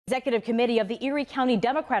Executive Committee of the Erie County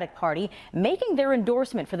Democratic Party making their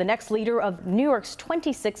endorsement for the next leader of New York's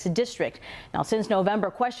 26th district. Now, since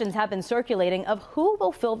November, questions have been circulating of who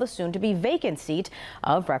will fill the soon-to-be-vacant seat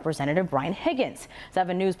of Representative Brian Higgins.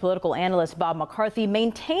 7 News political analyst Bob McCarthy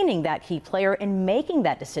maintaining that key player in making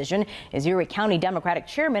that decision is Erie County Democratic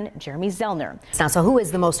Chairman Jeremy Zellner. Now, so who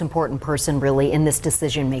is the most important person really in this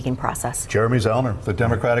decision-making process? Jeremy Zellner, the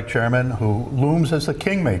Democratic chairman, who looms as the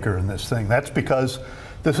kingmaker in this thing. That's because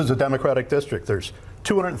this is a Democratic district. There's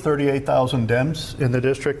 238,000 Dems in the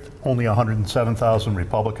district, only 107,000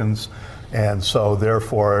 Republicans, and so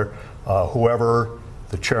therefore whoever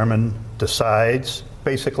the chairman decides,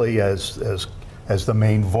 basically as the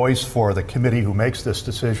main voice for the committee who makes this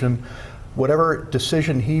decision, whatever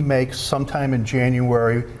decision he makes sometime in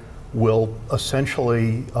January will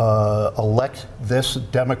essentially elect this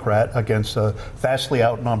Democrat against a vastly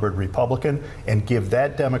outnumbered Republican and give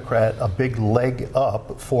that Democrat a big leg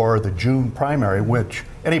up for the June primary, which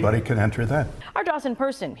anybody can enter then. Our Dawson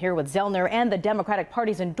Person here with Zellner and the Democratic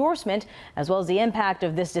Party's endorsement, as well as the impact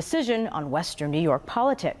of this decision on Western New York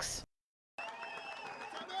politics.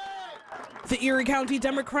 The Erie County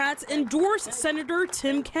Democrats endorsed Senator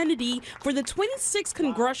Tim Kennedy for the 26th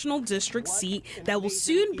Congressional District seat that will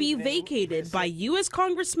soon be vacated by US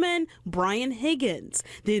Congressman Brian Higgins.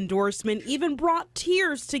 The endorsement even brought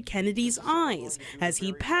tears to Kennedy's eyes as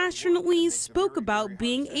he passionately spoke about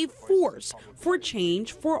being a force for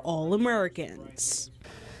change for all Americans.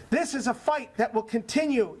 This is a fight that will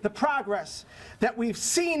continue the progress that we've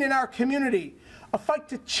seen in our community, a fight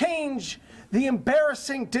to change the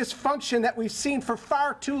embarrassing dysfunction that we've seen for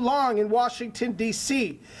far too long in Washington,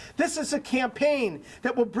 D.C. This is a campaign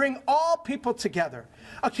that will bring all people together,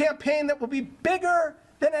 a campaign that will be bigger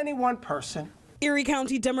than any one person. Erie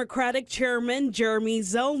County Democratic Chairman Jeremy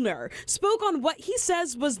Zellner spoke on what he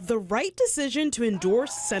says was the right decision to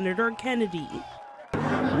endorse Senator Kennedy.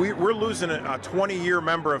 We're losing a 20-year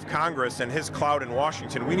member of Congress and his clout in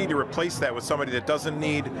Washington. We need to replace that with somebody that doesn't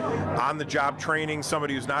need on-the-job training,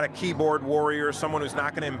 somebody who's not a keyboard warrior, someone who's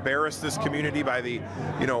not going to embarrass this community by the,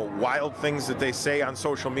 wild things that they say on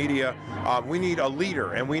social media. We need a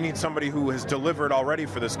leader, and we need somebody who has delivered already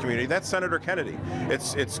for this community. That's Senator Kennedy.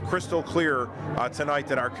 It's crystal clear tonight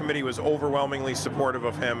that our committee was overwhelmingly supportive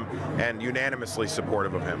of him and unanimously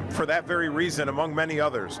supportive of him. For that very reason, among many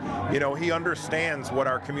others, he understands what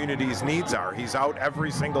our community's needs are. He's out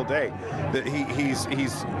every single day.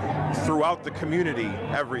 He's throughout the community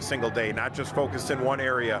every single day, not just focused in one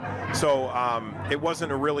area. So it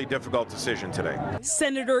wasn't a really difficult decision today.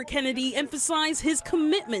 Senator Kennedy emphasized his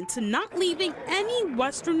commitment to not leaving any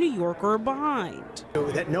Western New Yorker behind.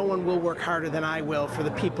 That no one will work harder than I will for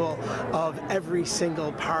the people of every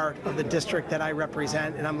single part of the district that I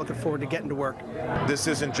represent, and I'm looking forward to getting to work. This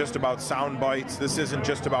isn't just about sound bites. This isn't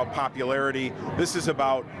just about popularity. This is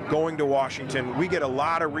about going to Washington. We get a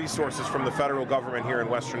lot of resources from the federal government here in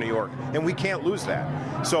Western New York, and we can't lose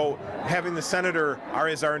that. So having the senator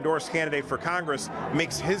as our endorsed candidate for Congress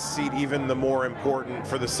makes his seat even the more important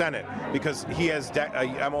for the Senate, because he has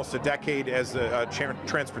almost a decade as the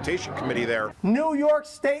transportation committee there. New York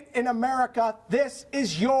State in America, this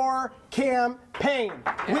is your campaign.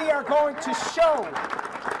 We are going to show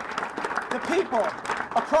the people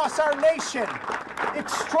across our nation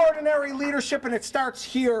extraordinary leadership, and it starts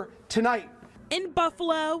here tonight. In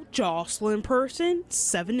Buffalo, Jocelyn Person,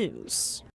 7 News.